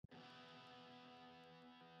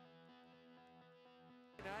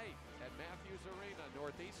Matthews Arena,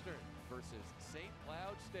 Northeastern versus St.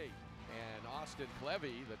 Cloud State. And Austin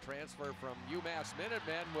Clevy, the transfer from UMass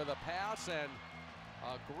Minutemen, with a pass and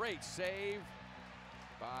a great save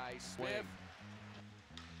by Smith.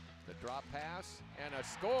 The drop pass and a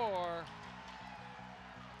score.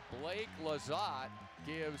 Blake Lazat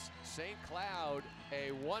gives St. Cloud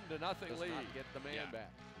a 1-0 lead. Not get the man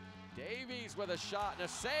back. Davies with a shot and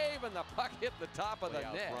a save, and the puck hit the top of the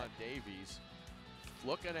net. Front, Davies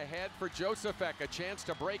looking ahead for Josefek, a chance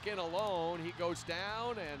to break in alone. He goes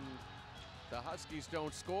down, and the Huskies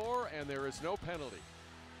don't score, and there is no penalty.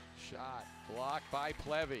 Shot blocked by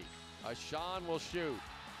Plevy. Sean will shoot,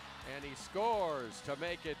 and he scores to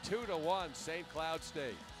make it 2-1 St. Cloud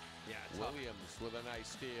State. Yeah, Williams with a nice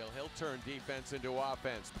steal. He'll turn defense into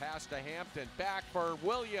offense. Pass to Hampton, back for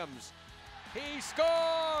Williams. He scores!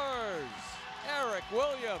 Eric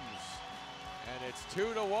Williams. And it's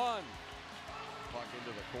 2-1. Puck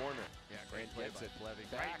into the corner. Yeah, great play by Plevy.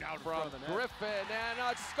 Back right from Griffin, and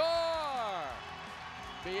a score!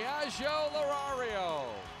 Biagio Lorario,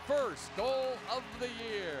 first goal of the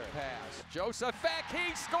year. Pass. Josefek,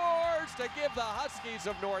 he scores to give the Huskies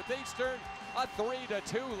of Northeastern a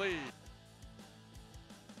 3-2 lead.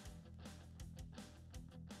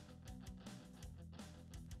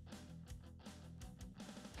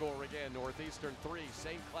 Score again, Northeastern 3,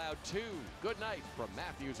 St. Cloud 2. Good night from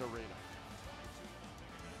Matthews Arena.